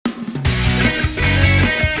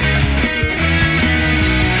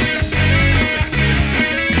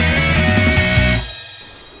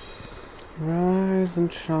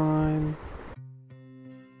sunshine.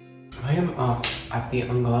 I am up at the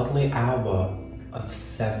ungodly hour of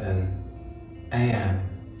 7 a.m.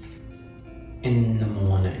 in the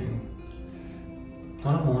morning.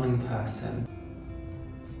 Not a morning person.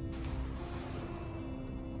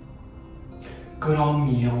 Good old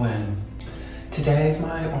mewing. Today is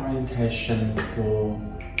my orientation for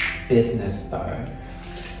business though.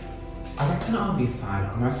 I reckon I'll be fine.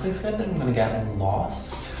 I'm mostly scared that I'm gonna get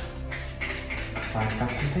lost. Cause like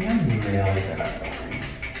that's something I'm really good at doing.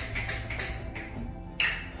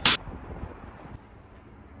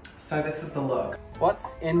 So this is the look.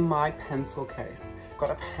 What's in my pencil case?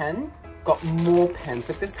 Got a pen, got more pens,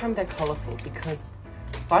 but this time they're colourful because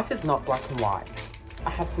life is not black and white. I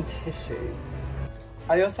have some tissues.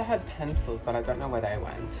 I also had pencils, but I don't know where they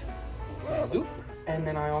went. Zoop. And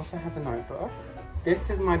then I also have a notebook. This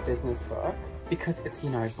is my business book because it's, you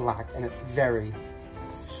know, black and it's very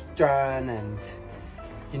stern and,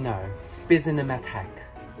 you know, business-matic.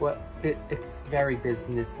 Well, it's very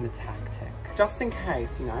business-matactic. Just in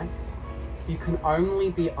case, you know, you can only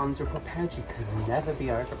be underprepared, you can never be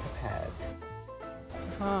overprepared.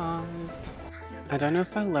 Survived. I don't know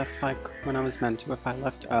if I left like when I was meant to, if I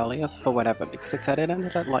left earlier or whatever, because it said it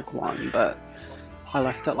ended at like 1, but I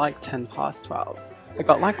left at like 12:10. I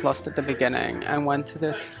got like lost at the beginning and went to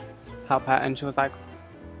this helper and she was like,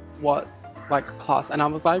 what, like class? And I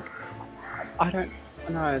was like, I don't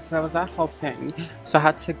know. So there was that whole thing. So I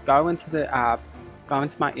had to go into the app, go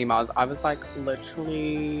into my emails. I was like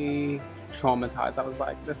literally traumatized. I was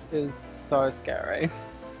like, this is so scary.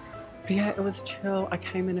 But yeah, it was chill. I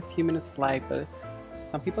came in a few minutes late, but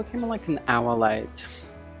some people came in like an hour late.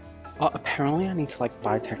 Oh, apparently I need to like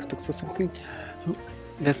buy textbooks or something.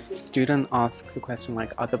 This student asked the question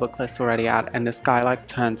like, are the book lists already out? And this guy like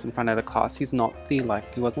turns in front of the class. He's not the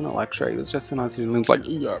like, he wasn't a lecturer. He was just an student. He was like,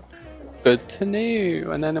 yeah, good to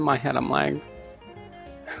know. And then in my head, I'm like,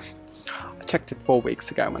 I checked it 4 weeks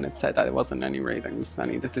ago when it said that it wasn't any readings I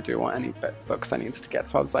needed to do or any books I needed to get.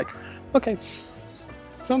 So I was like, okay.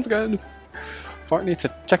 Sounds good. Won't need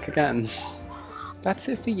to check again. That's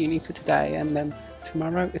it for uni for today, and then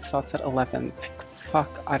tomorrow it starts at 11. Thank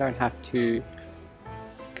fuck I don't have to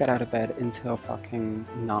get out of bed until fucking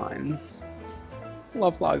 9.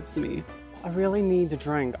 Love lives me. I really need a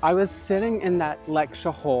drink. I was sitting in that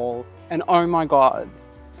lecture hall and oh my god,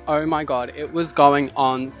 it was going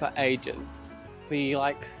on for ages. The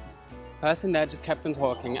like person there just kept on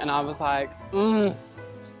talking and I was like,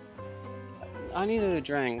 I needed a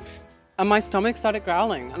drink. And my stomach started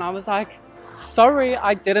growling and I was like, sorry,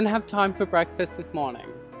 I didn't have time for breakfast this morning.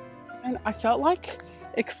 And I felt like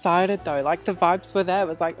excited though, like the vibes were there. It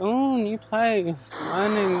was like, oh, new place,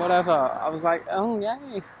 learning, whatever. I was like, oh,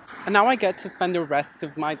 yay. And now I get to spend the rest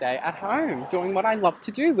of my day at home doing what I love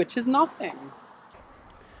to do, which is nothing.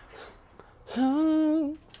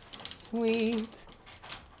 Oh, sweet.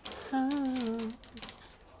 Oh.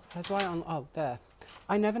 How do I oh, there.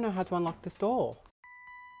 I never know how to unlock this door.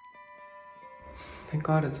 Thank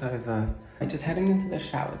God it's over. I'm just heading into the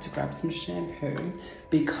shower to grab some shampoo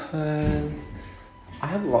because I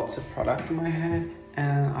have lots of product in my hair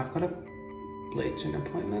and I've got a bleaching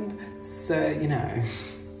appointment. So, you know,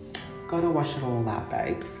 gotta wash it all out,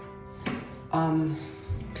 babes. I've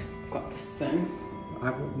got this thing. I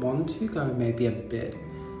want to go maybe a bit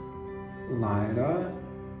lighter.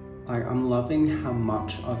 Like, I'm loving how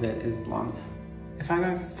much of it is blonde. If I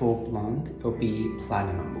go full blonde, it'll be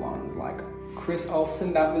platinum blonde. Like, Chris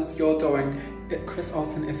Olsen, that was your doing. Chris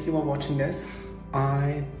Olsen, if you are watching this,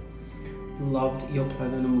 I loved your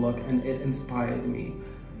platinum look and it inspired me.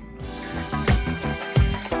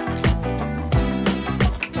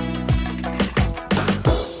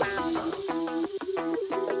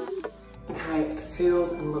 Okay, it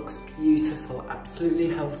feels and looks beautiful, absolutely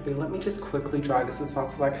healthy. Let me just quickly dry this as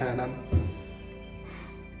fast as I can.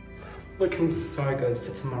 Looking so good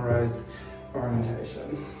for tomorrow's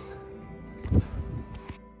orientation.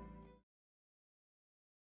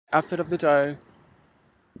 Outfit of the day.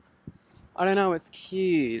 I don't know, it's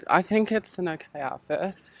cute. I think it's an okay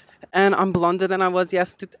outfit. And I'm blonder than I was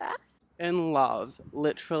yesterday. In love.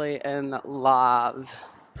 Literally in love.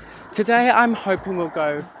 Today I'm hoping we'll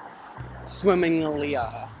go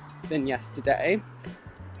swimmingly-er than yesterday.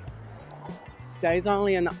 Today's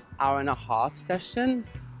only an hour-and-a-half session.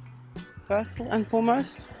 First and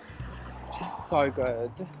foremost, which is so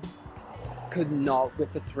good. Could not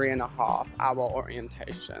with the 3.5-hour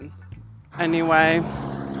orientation. Anyway,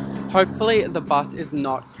 hopefully the bus is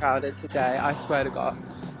not crowded today. I swear to God,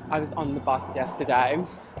 I was on the bus yesterday.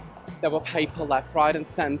 There were people left, right and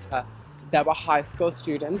center. There were high school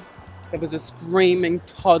students. There was a screaming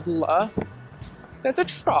toddler. There's a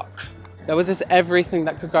truck. There was just everything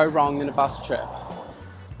that could go wrong in a bus trip.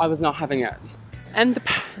 I was not having it. And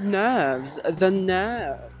the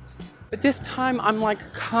nerves. But this time I'm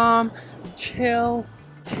like calm, chill.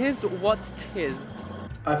 Tis what tis.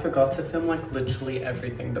 I forgot to film like literally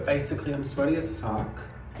everything, but basically I'm sweaty as fuck.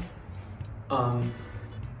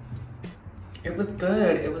 It was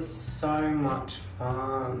good. It was so much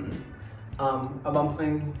fun. At one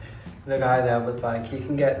point, the guy there was like, you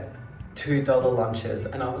can get $2 lunches,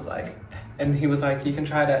 and I was like, and he was like, you can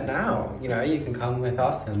try that now. You know, you can come with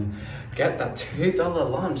us and get that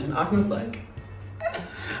 $2 lunch. And I was like,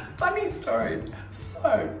 funny story.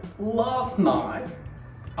 So last night,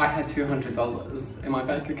 I had $200 in my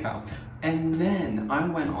bank account, and then I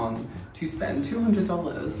went on to spend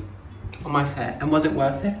 $200 on my hair, and was it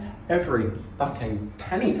worth it? Every fucking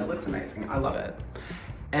penny. It looks amazing. I love it.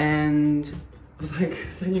 And I was like,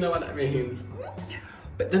 so you know what that means?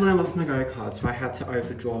 But then I lost my Go card, so I had to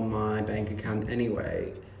overdraw my bank account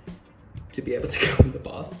anyway to be able to go on the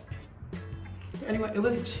bus. Anyway, it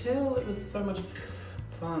was chill. It was so much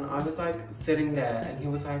fun. I was like sitting there, and he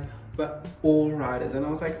was like, we're all riders, and I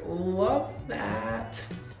was like, love that.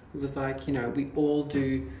 He was like, you know, we all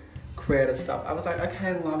do creative stuff. I was like,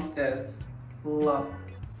 okay, love this. Love.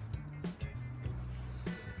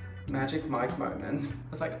 Magic Mike moment.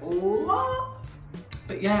 I was like, love.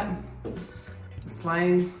 But yeah,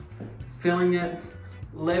 slaying, feeling it,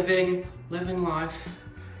 living life.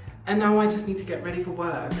 And now I just need to get ready for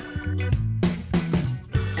work.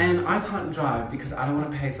 And I can't drive because I don't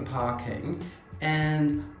want to pay for parking.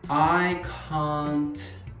 And I can't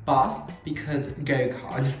bus because Go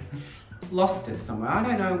card. Lost it somewhere, I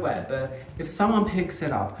don't know where, but if someone picks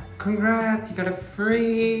it up, congrats, you got a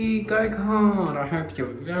free Go card. I hope you're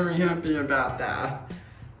very happy about that.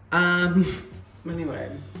 Anyway,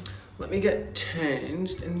 let me get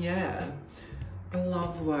changed, and yeah, I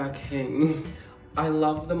love working. I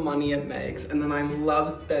love the money it makes, and then I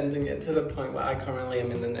love spending it to the point where I currently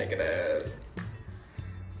am in the negatives.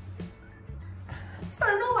 So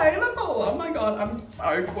relatable, oh my god, I'm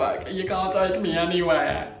so quirky, you can't take me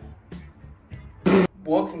anywhere.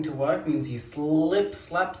 Walking to work means you slip,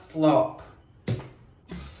 slap, slop.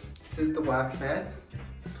 This is the work fit.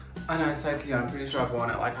 I know, so cute. I'm pretty sure I've worn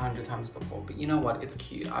it like 100 times before, but you know what? It's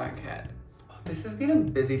cute. I don't care. Oh, this has been a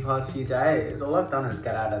busy past few days. All I've done is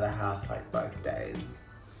get out of the house like both days.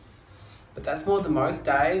 But that's more than most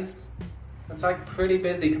days. It's like pretty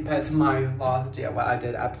busy compared to my last year where I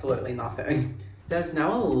did absolutely nothing. There's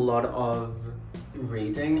now a lot of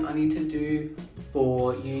reading I need to do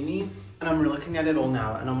for uni. And I'm looking at it all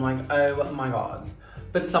now, and I'm like, oh my god.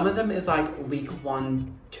 But some of them is like week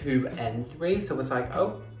 1, 2, and 3, so it's like,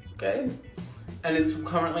 oh, okay. And it's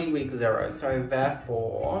currently week 0, so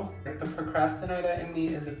therefore, the procrastinator in me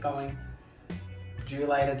is just going, do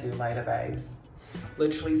later, babes.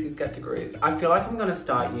 Literally, sis get degrees. I feel like I'm gonna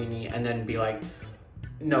start uni and then be like,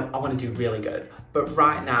 no, I wanna do really good. But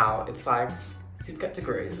right now, it's like, sis get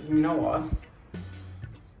degrees. You know what?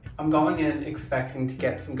 I'm going in expecting to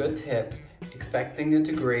get some good tips, expecting a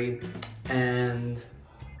degree, and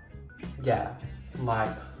yeah,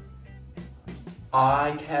 like,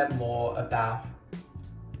 I care more about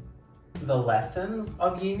the lessons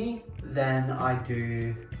of uni than I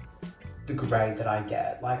do the grade that I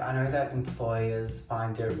get. Like, I know that employers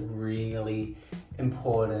find it really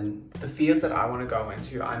important. The fields that I want to go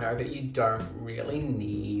into, I know that you don't really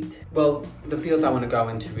need, well, the fields I want to go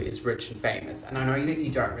into is rich and famous, and I know that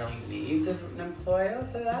you don't really need an employer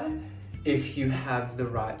for that if you have the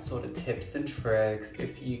right sort of tips and tricks,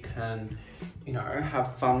 if you can, you know,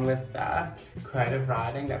 have fun with that. Creative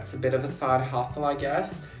writing, that's a bit of a side hustle, I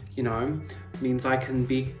guess, you know, means I can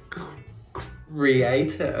be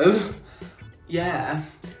creative. Yeah.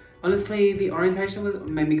 Honestly, the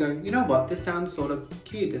orientation made me go, you know what, this sounds sort of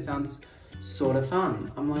cute, this sounds sort of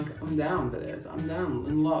fun. I'm like, I'm down for this, I'm down,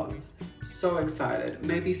 in love. So excited.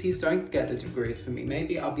 Maybe C's don't get the degrees for me.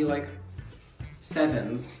 Maybe I'll be like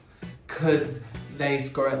 7s, because they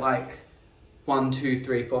score it like 1, 2,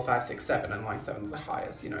 3, 4, 5, 6, 7, and like 7's the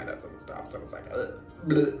highest, you know, that sort of stuff. So it's like,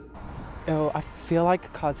 oh, I feel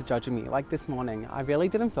like cars are judging me. Like this morning, I really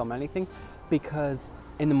didn't film anything because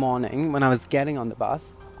in the morning when I was getting on the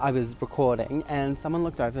bus, I was recording and someone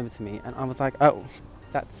looked over to me and I was like, oh,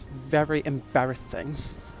 that's very embarrassing.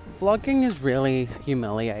 Vlogging is really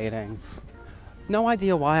humiliating. No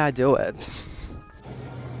idea why I do it.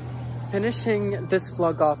 Finishing this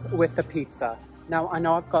vlog off with a pizza. Now I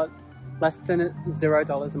know I've got less than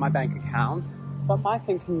 $0 in my bank account, but my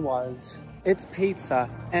thinking was, it's pizza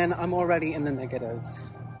and I'm already in the negatives.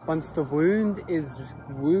 Once the wound is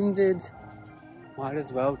wounded, might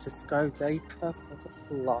as well just go deeper for the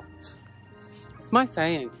plot. It's my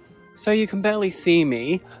saying. So you can barely see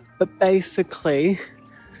me, but basically,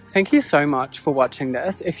 thank you so much for watching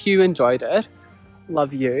this. If you enjoyed it,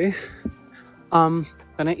 love you. Gonna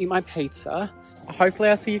eat my pizza. Hopefully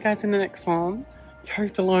I'll see you guys in the next one.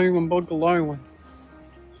 Toodaloo and boogaloo and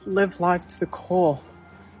live life to the core.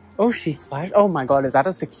 Oh, she flashed. Oh my god, is that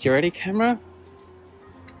a security camera?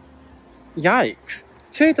 Yikes.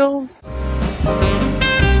 Toodles!